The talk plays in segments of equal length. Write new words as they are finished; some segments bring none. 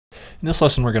In this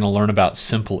lesson, we're going to learn about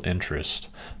simple interest.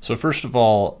 So first of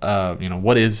all,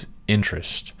 what is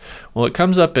interest? Well, it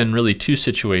comes up in really two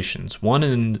situations. One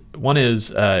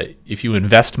is if you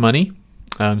invest money,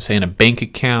 say in a bank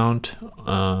account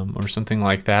or something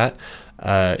like that,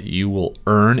 you will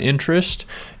earn interest.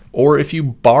 Or if you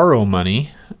borrow money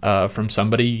from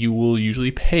somebody, you will usually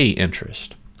pay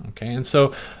interest. Okay, and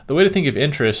so the way to think of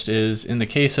interest is in the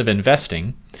case of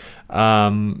investing,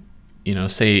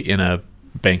 say in a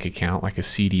bank account, like a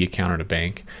CD account at a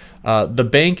bank, the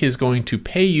bank is going to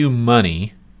pay you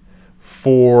money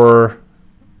for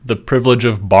the privilege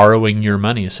of borrowing your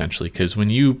money, essentially, because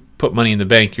when you put money in the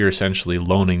bank, you're essentially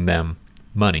loaning them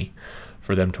money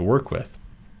for them to work with.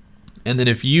 And then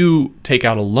if you take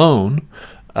out a loan,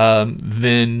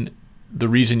 then the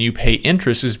reason you pay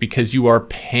interest is because you are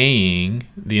paying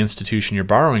the institution you're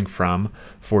borrowing from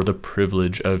for the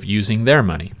privilege of using their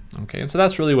money. Okay, and so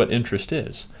that's really what interest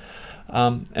is.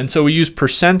 And so we use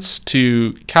percents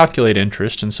to calculate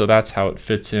interest, and so that's how it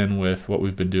fits in with what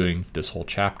we've been doing this whole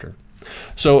chapter.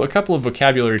 So a couple of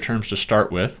vocabulary terms to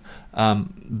start with.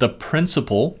 The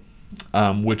principal,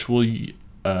 which we'll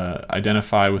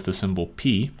identify with the symbol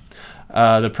P.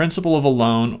 The principal of a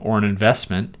loan or an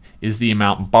investment is the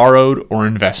amount borrowed or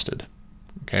invested.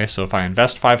 Okay, so if I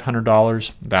invest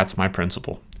 $500, that's my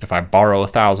principal. If I borrow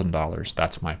 $1,000,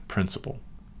 that's my principal.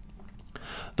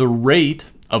 The rate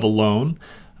of a loan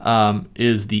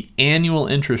is the annual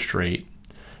interest rate,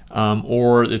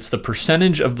 or it's the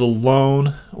percentage of the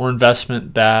loan or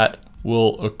investment that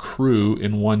will accrue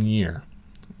in 1 year.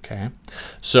 Okay,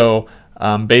 so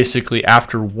basically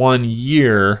after 1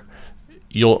 year,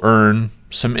 you'll earn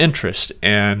some interest,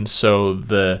 and so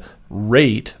the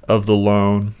rate of the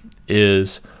loan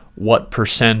is what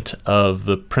percent of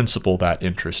the principal that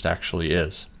interest actually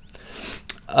is.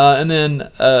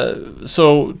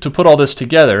 So to put all this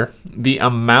together, the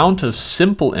amount of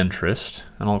simple interest,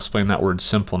 and I'll explain that word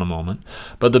simple in a moment,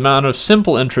 but the amount of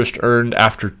simple interest earned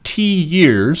after T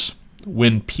years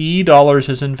when P dollars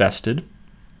is invested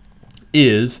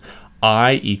is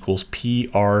I equals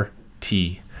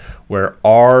PRT, where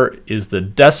R is the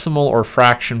decimal or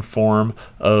fraction form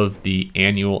of the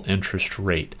annual interest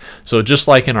rate. So just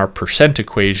like in our percent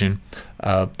equation,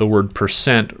 the word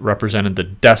percent represented the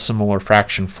decimal or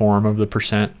fraction form of the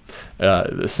percent.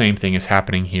 The same thing is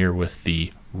happening here with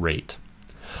the rate.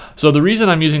 So the reason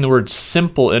I'm using the word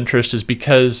simple interest is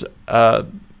because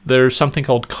there's something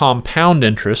called compound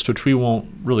interest, which we won't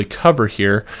really cover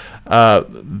here,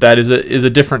 that is a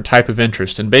different type of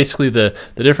interest. And basically the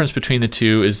difference between the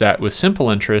two is that with simple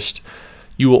interest,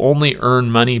 you will only earn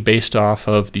money based off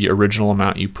of the original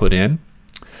amount you put in,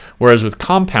 whereas with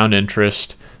compound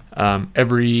interest,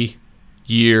 every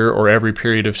year or every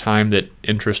period of time that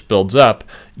interest builds up,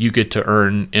 you get to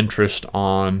earn interest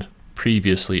on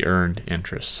previously earned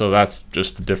interest. So that's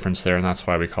just the difference there, and that's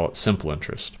why we call it simple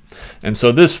interest. And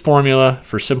so this formula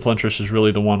for simple interest is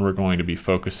really the one we're going to be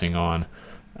focusing on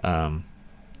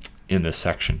in this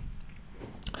section.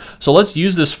 So let's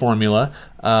use this formula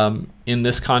in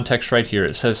this context right here.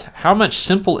 It says how much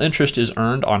simple interest is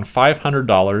earned on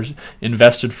 $500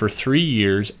 invested for 3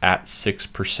 years at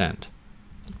 6%.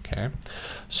 Okay,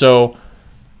 so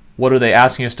what are they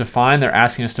asking us to find? They're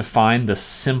asking us to find the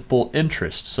simple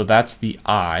interest. So that's the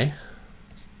I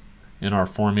in our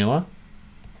formula.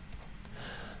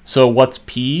 So what's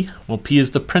P? Well, P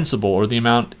is the principal, or the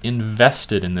amount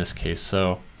invested in this case.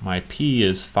 So my P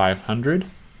is 500.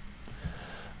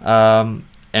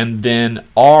 And then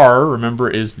R, remember,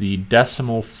 is the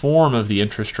decimal form of the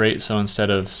interest rate. So instead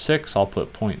of 6, I'll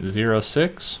put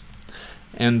 0.06.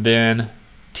 And then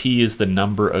T is the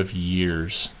number of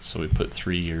years. So we put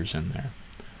 3 years in there.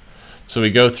 So we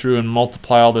go through and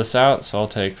multiply all this out. So I'll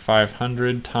take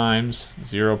 500 times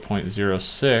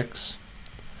 0.06.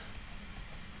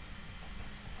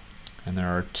 And there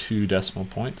are 2 decimal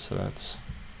points. So that's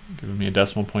giving me a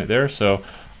decimal point there. So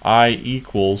I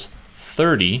equals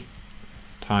 30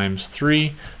 times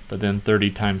 3, but then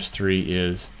 30 times 3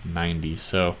 is 90,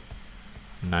 so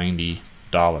 $90.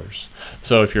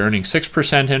 So if you're earning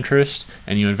 6% interest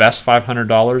and you invest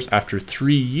 $500 after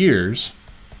 3 years,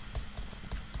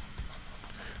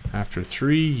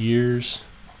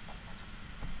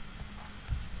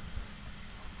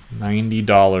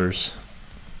 $90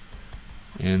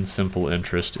 in simple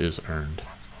interest is earned.